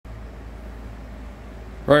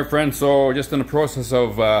Alright friends, so just in the process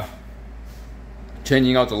of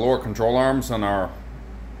changing out the lower control arms on our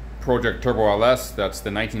Project Turbo LS. That's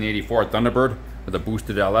the 1984 Thunderbird with a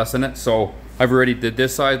boosted LS in it. So I've already did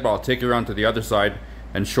this side, but I'll take you around to the other side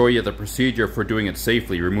and show you the procedure for doing it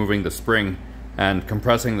safely, removing the spring and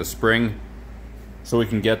compressing the spring so we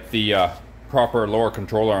can get the proper lower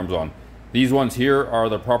control arms on. These ones here are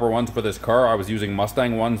the proper ones for this car. I was using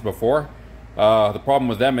Mustang ones before. The problem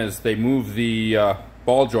with them is they move the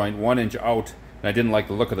ball joint 1 inch out, and I didn't like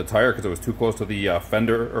the look of the tire because it was too close to the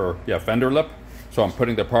fender lip. So I'm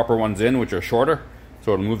putting the proper ones in, which are shorter,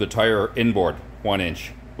 so it'll move the tire inboard 1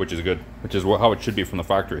 inch, which is good, which is how it should be from the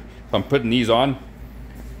factory. So I'm putting these on,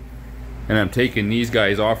 and I'm taking these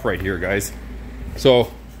guys off right here, guys.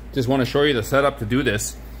 So just want to show you the setup to do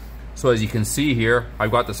this. So as you can see here,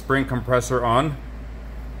 I've got the spring compressor on,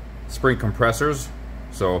 spring compressors.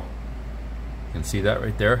 So you can see that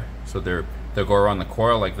right there. So they'll go around the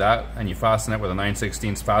coil like that, and you fasten it with a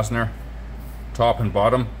 9/16 fastener, top and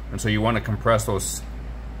bottom. And so you want to compress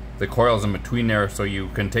the coils in between there so you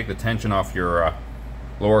can take the tension off your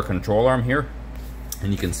lower control arm here.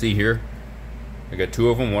 And you can see here, I got two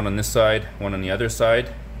of them, one on this side, one on the other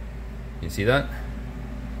side. You see that?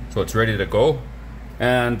 So it's ready to go.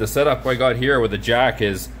 And the setup I got here with the jack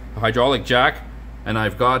is a hydraulic jack, and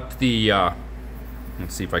I've got the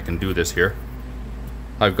let's see if I can do this here.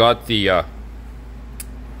 I've got the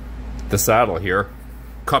saddle here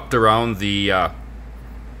cupped around the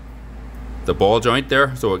ball joint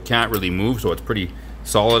there, so it can't really move, so it's pretty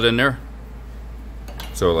solid in there.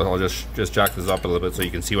 So I'll just jack this up a little bit so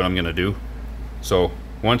you can see what I'm gonna do. So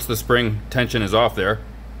once the spring tension is off there,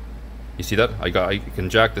 you see that? I can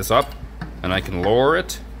jack this up and I can lower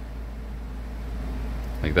it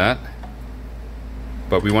like that,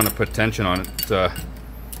 but we want to put tension on it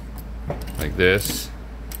like this.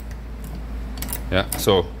 Yeah,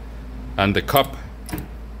 so, and the cup,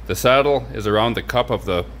 the saddle is around the cup of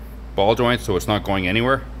the ball joint, so it's not going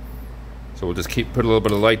anywhere. So we'll just put a little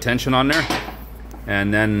bit of light tension on there.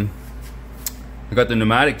 And then I got the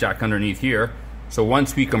pneumatic jack underneath here. So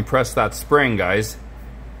once we compress that spring, guys,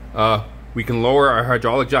 we can lower our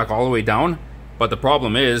hydraulic jack all the way down. But the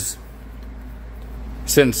problem is,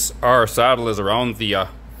 since our saddle is around the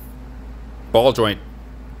ball joint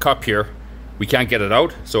cup here, we can't get it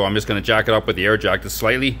out. So I'm just going to jack it up with the air jack, just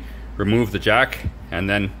slightly remove the jack, and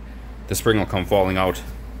then the spring will come falling out.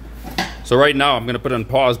 So right now I'm going to put it on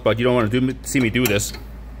pause, but you don't want to see me do this.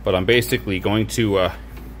 But I'm basically going to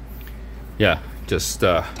just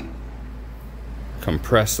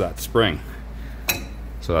compress that spring.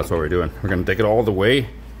 So that's what we're doing. We're going to take it all the way,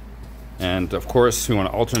 and of course we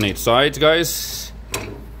want to alternate sides, guys.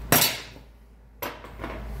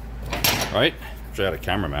 Right? If I had a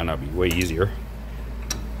cameraman, that'd be way easier.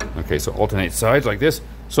 Okay, so alternate sides like this.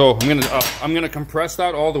 So I'm gonna compress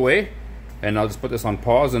that all the way, and I'll just put this on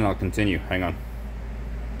pause and I'll continue. Hang on.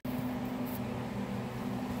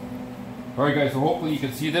 All right, guys. So hopefully you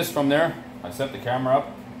can see this from there. I set the camera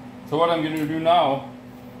up. So what I'm gonna do now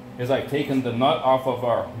is I've taken the nut off of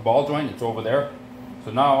our ball joint. It's over there.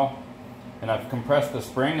 So now, and I've compressed the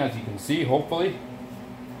spring, as you can see, hopefully.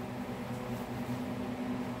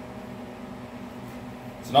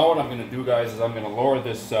 So now what I'm going to do, guys, is I'm going to lower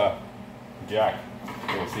this jack.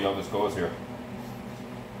 So we'll see how this goes here.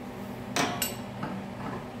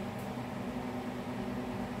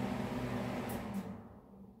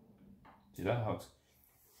 See that? How it's,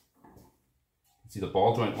 see the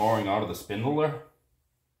ball joint lowering out of the spindle there?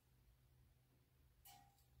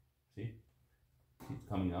 See? It's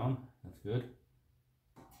coming down. That's good.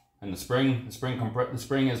 And the spring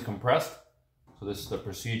is compressed. So this is the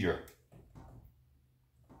procedure.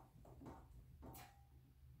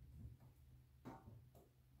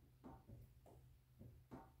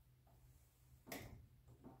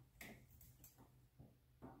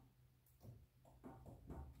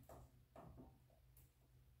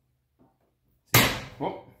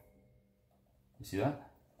 Whoop. You see that?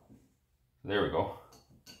 There we go.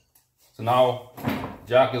 So now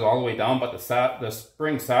jack is all the way down, but the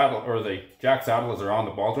spring saddle, or the jack saddle, is around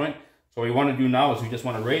the ball joint. So what we want to do now is we just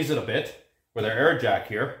want to raise it a bit with our air jack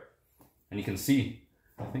here. And you can see,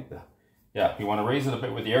 I think you want to raise it a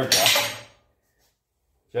bit with the air jack,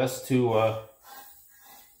 just to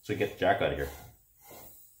get the jack out of here.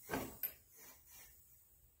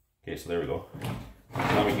 Okay, so there we go.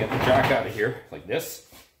 Now we can get the jack out of here like this,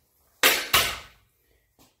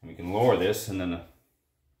 and we can lower this, and then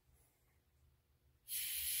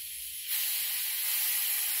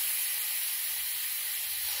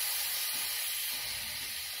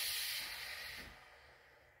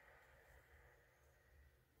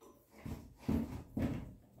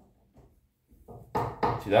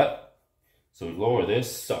See that? So we lower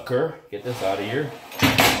this sucker, get this out of here.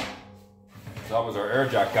 So that was our air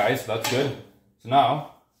jack, guys, so that's good. So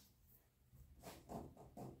now,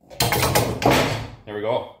 there we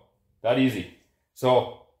go. That easy.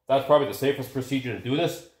 So that's probably the safest procedure to do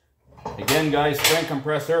this. Again, guys, spring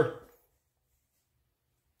compressor,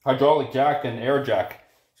 hydraulic jack, and air jack.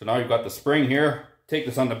 So now you've got the spring here. Take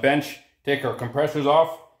this on the bench, take our compressors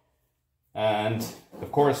off, and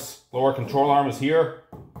of course, lower control arm is here.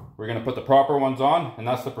 We're gonna put the proper ones on, and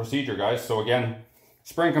that's the procedure, guys. So again,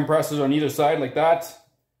 spring compressors on either side like that,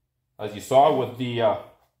 as you saw with the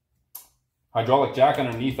hydraulic jack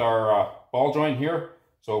underneath our ball joint here,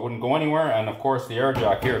 so it wouldn't go anywhere, and of course the air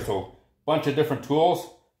jack here. So a bunch of different tools,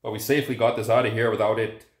 but we safely got this out of here without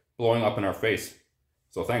it blowing up in our face.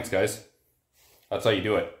 So thanks, guys. That's how you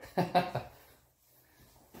do it.